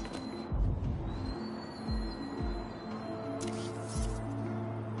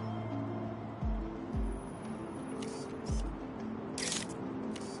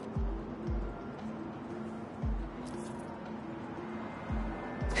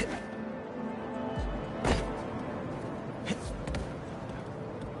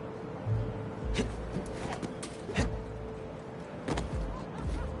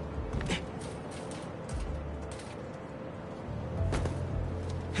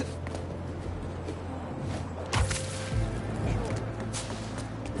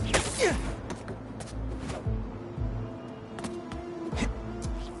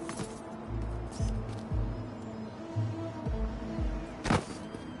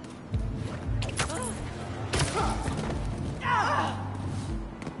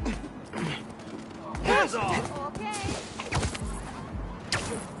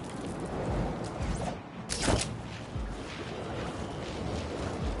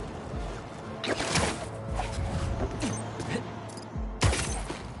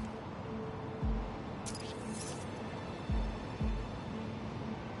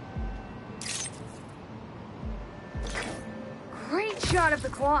 Shot of the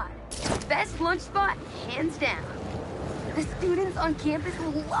quad. Best lunch spot, hands down. The students on campus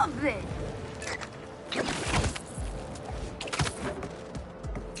will love this.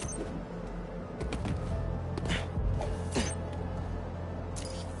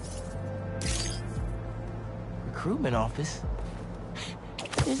 Recruitment office?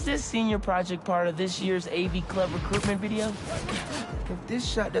 Is this senior project part of this year's AV Club recruitment video? If this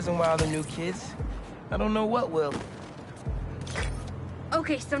shot doesn't wow the new kids, I don't know what will.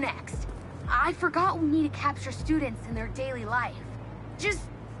 Okay, so next. I forgot we need to capture students in their daily life. Just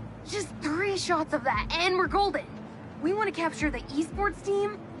 3 shots of that, and we're golden. We want to capture the esports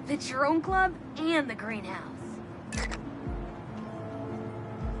team, the drone club, and the greenhouse.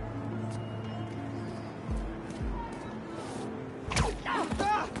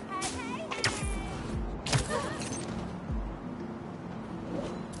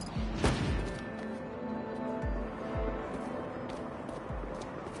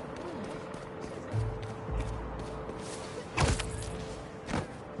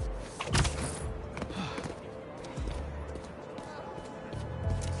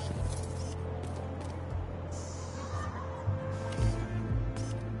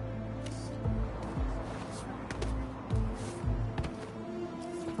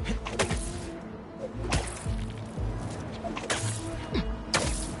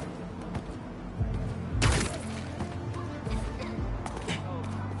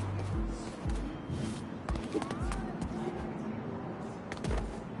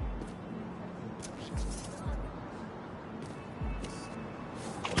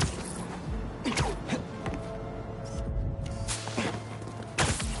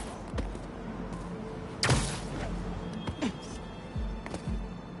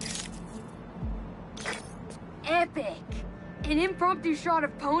 Epic! An impromptu shot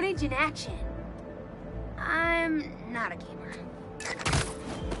of Ponage in action. I'm not a gamer.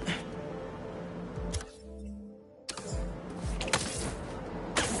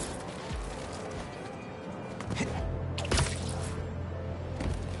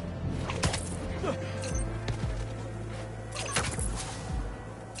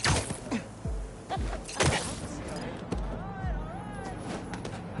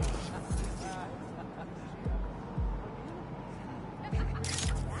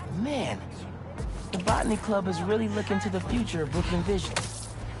 Man, the Botany Club is really looking to the future of Brooklyn Vision.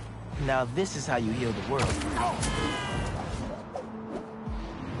 Now this is how you heal the world.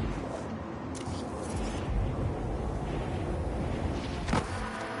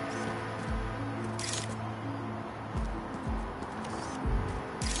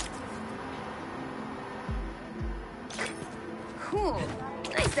 Cool.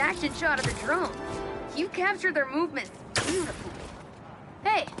 Nice action shot of the drone. You captured their movements beautifully.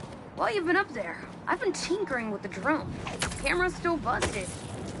 Hey, while you've been up there, I've been tinkering with the drone. Camera's still busted,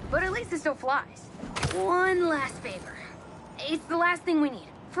 but at least it still flies. One last favor. It's the last thing we need,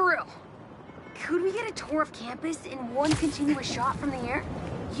 for real. Could we get a tour of campus in one continuous shot from the air?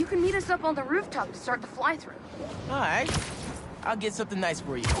 You can meet us up on the rooftop to start the fly-through. All right. I'll get something nice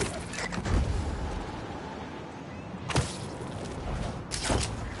for you.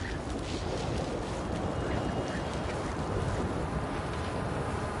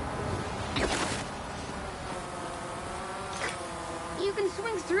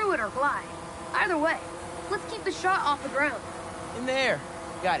 swing through it or glide. Either way, let's keep the shot off the ground. In the air.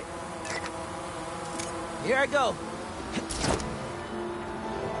 Got it. Here I go.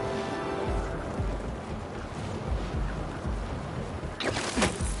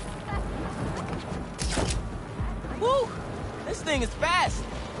 Woo! This thing is fast.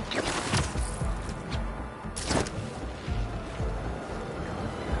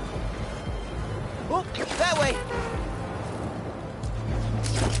 Oh, that way.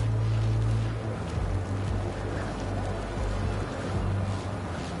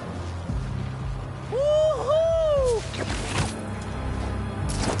 Woo-hoo!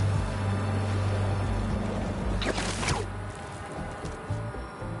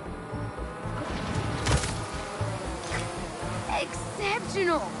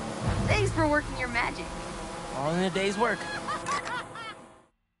 Exceptional! Thanks for working your magic. All in a day's work.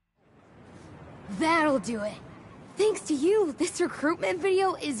 That'll do it. Thanks to you, this recruitment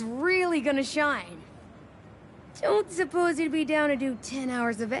video is really gonna shine. Don't suppose you'd be down to do 10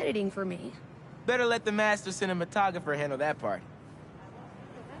 hours of editing for me. Better let the master cinematographer handle that part.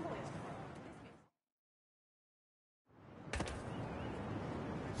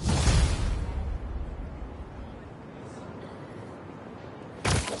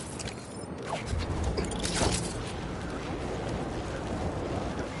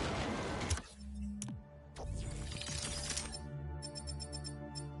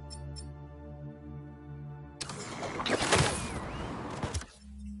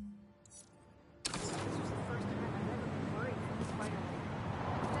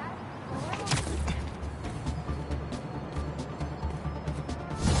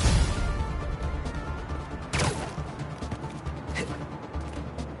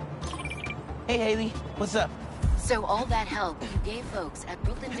 Hey, Haley, what's up? So all that help you gave folks at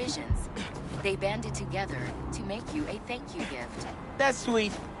Brooklyn Visions, they banded together to make you a thank you gift. That's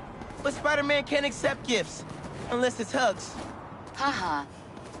sweet. But Spider-Man can't accept gifts. Unless it's hugs. Haha.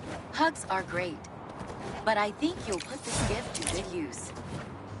 Hugs are great. But I think you'll put this gift to good use.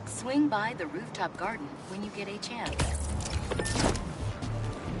 Swing by the rooftop garden when you get a chance.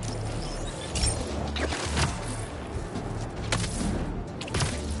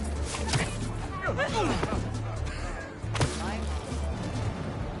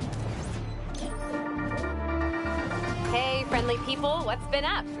 Hey, friendly people, what's been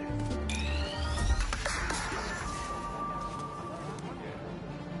up?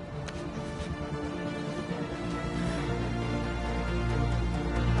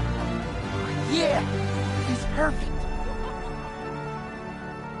 Yeah! He's perfect!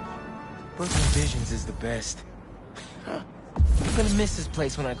 Brooklyn Visions is the best. I'm gonna miss this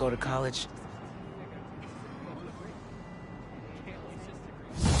place when I go to college.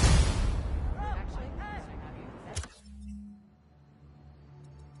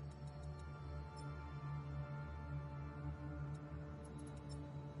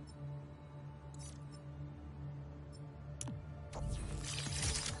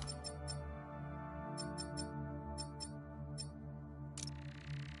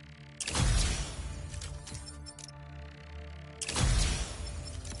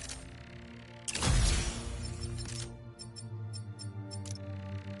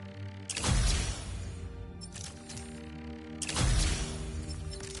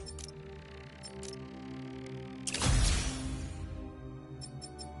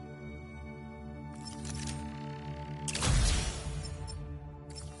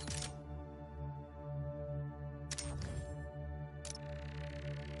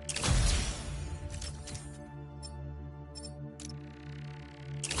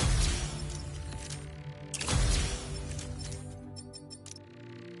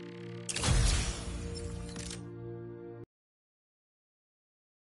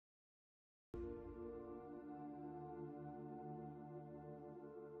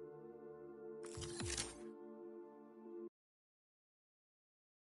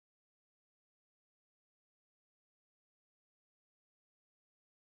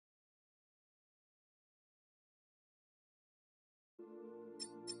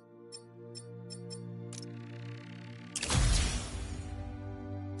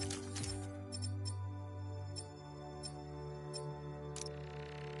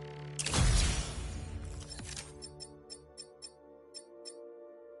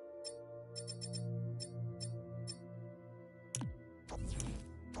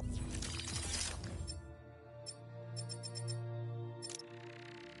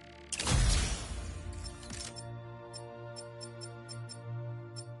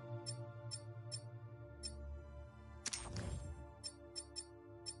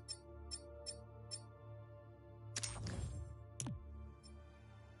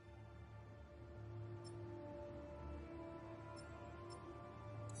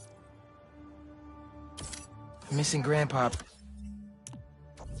 Missing Grandpa.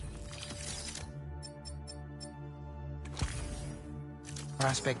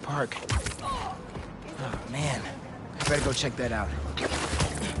 Prospect Park. Oh, man. I better go check that out.